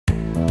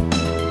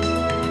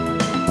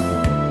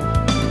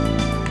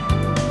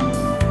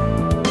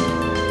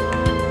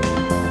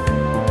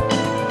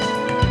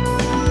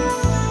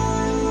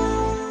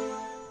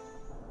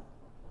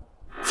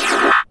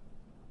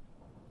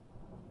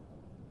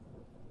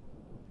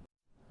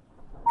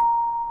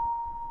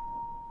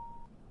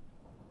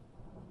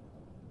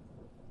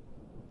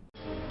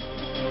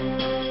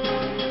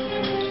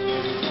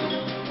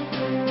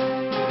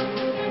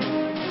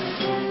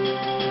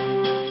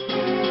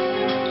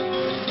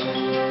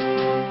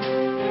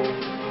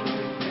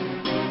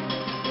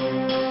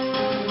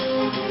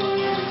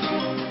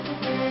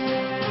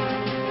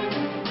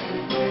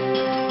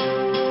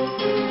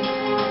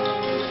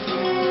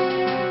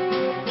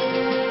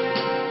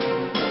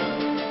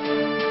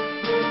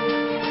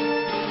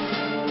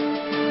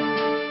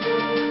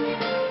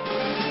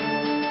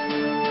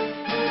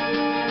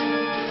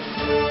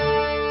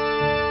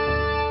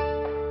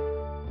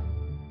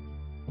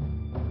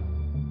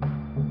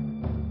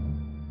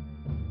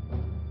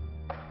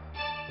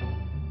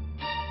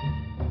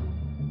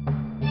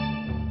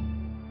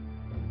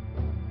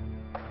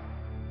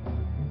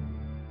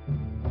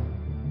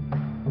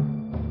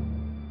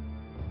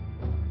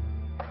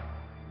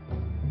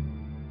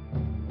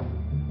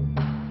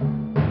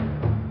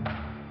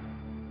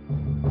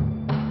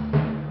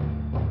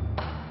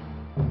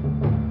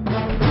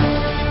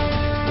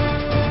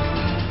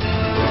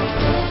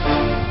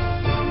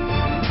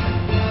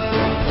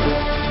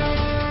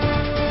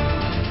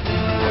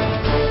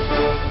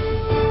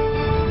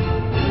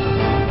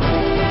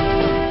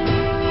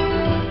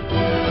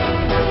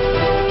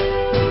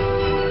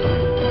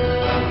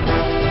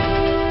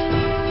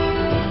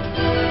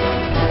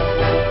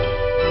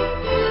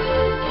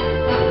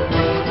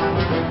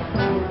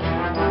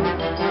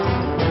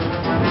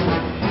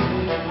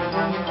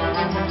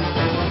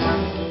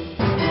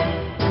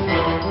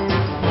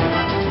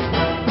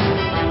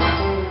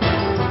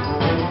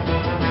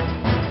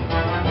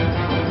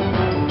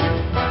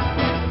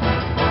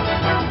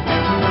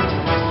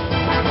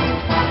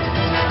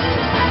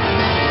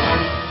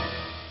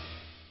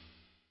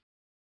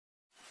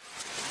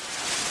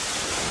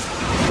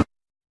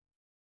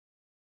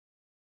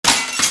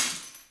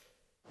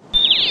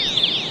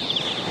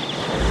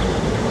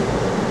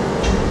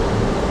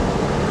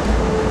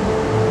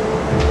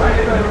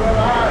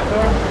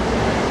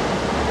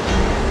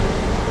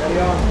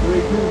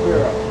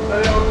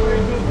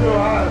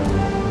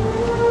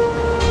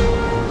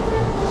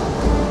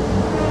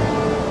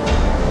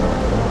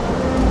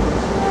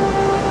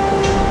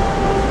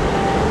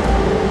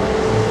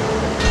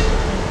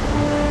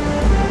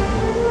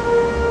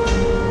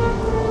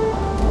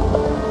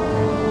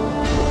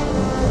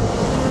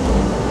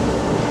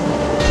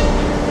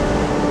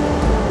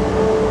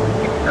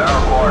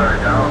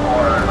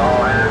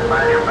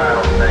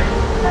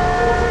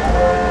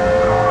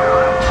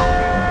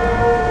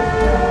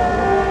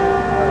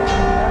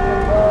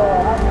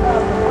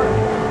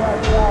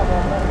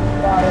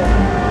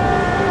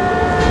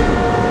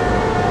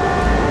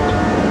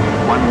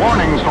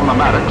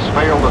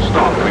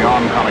the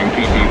oncoming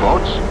PT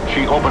boats,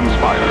 she opens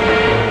fire.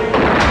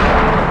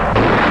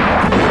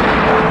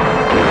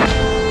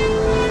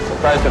 The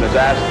President has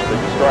asked the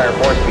destroyer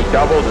force be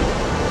doubled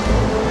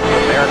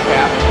and air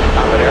cap,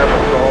 combat air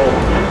patrol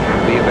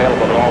be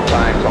available at all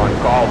times on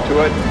call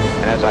to it.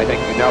 And as I think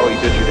you know,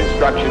 he's issued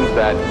instructions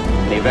that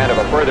in the event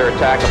of a further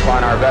attack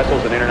upon our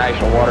vessels in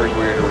international waters,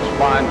 we are to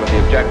respond with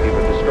the objective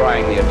of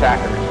destroying the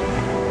attackers.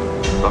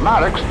 The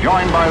Maddox,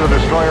 joined by the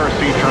destroyer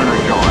Sea Turner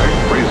Joy,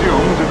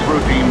 resumes its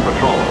routine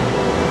patrol.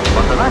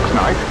 But the next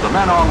night, the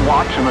men on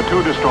watch in the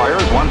two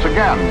destroyers once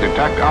again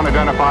detect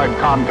unidentified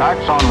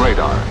contacts on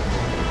radar.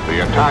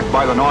 The attack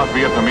by the North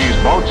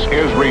Vietnamese boats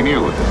is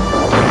renewed.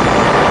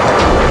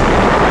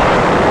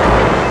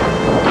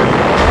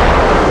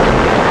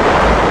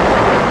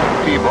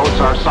 T-boats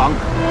are sunk.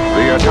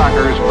 The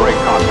attackers break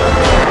contact.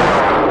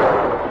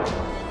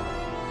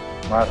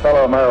 My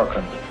fellow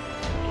Americans,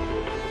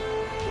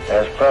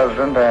 as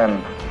President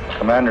and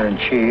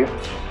Commander-in-Chief,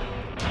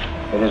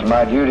 it is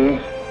my duty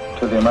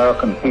to the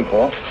American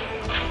people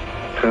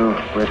to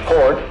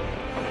report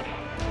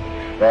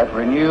that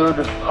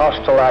renewed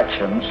hostile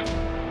actions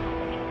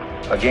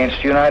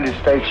against United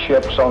States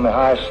ships on the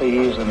high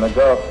seas in the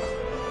Gulf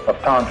of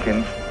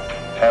Tonkin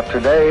have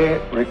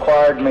today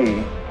required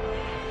me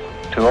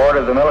to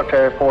order the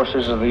military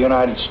forces of the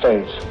United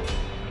States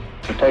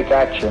to take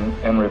action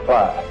in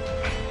reply.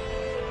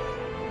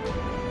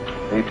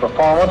 The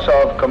performance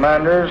of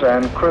commanders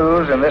and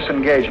crews in this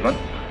engagement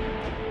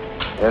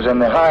is in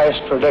the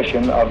highest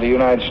tradition of the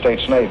United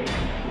States Navy.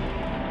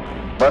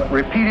 But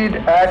repeated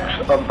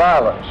acts of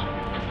violence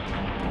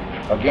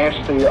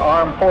against the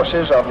armed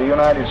forces of the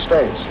United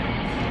States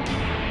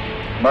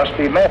must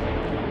be met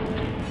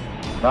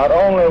not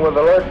only with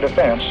alert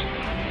defense,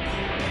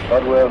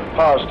 but with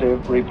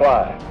positive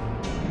reply.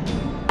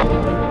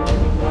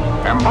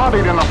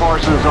 Embodied in the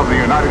forces of the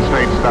United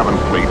States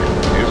 7th Fleet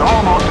is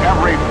almost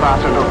every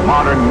facet of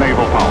modern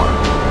naval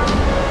power.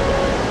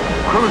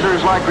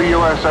 Cruisers like the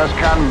USS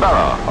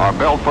Canberra are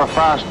built for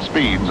fast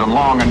speeds and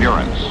long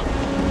endurance.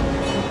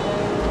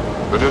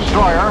 The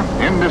destroyer,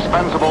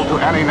 indispensable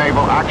to any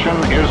naval action,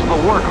 is the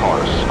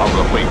workhorse of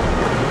the fleet.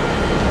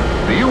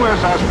 The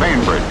USS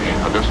Bainbridge,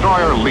 a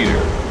destroyer leader,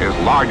 is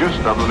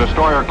largest of the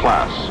destroyer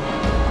class,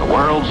 the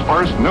world's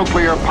first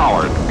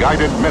nuclear-powered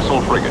guided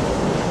missile frigate.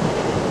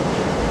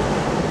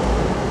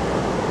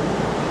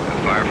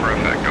 Fire for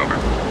effect, over.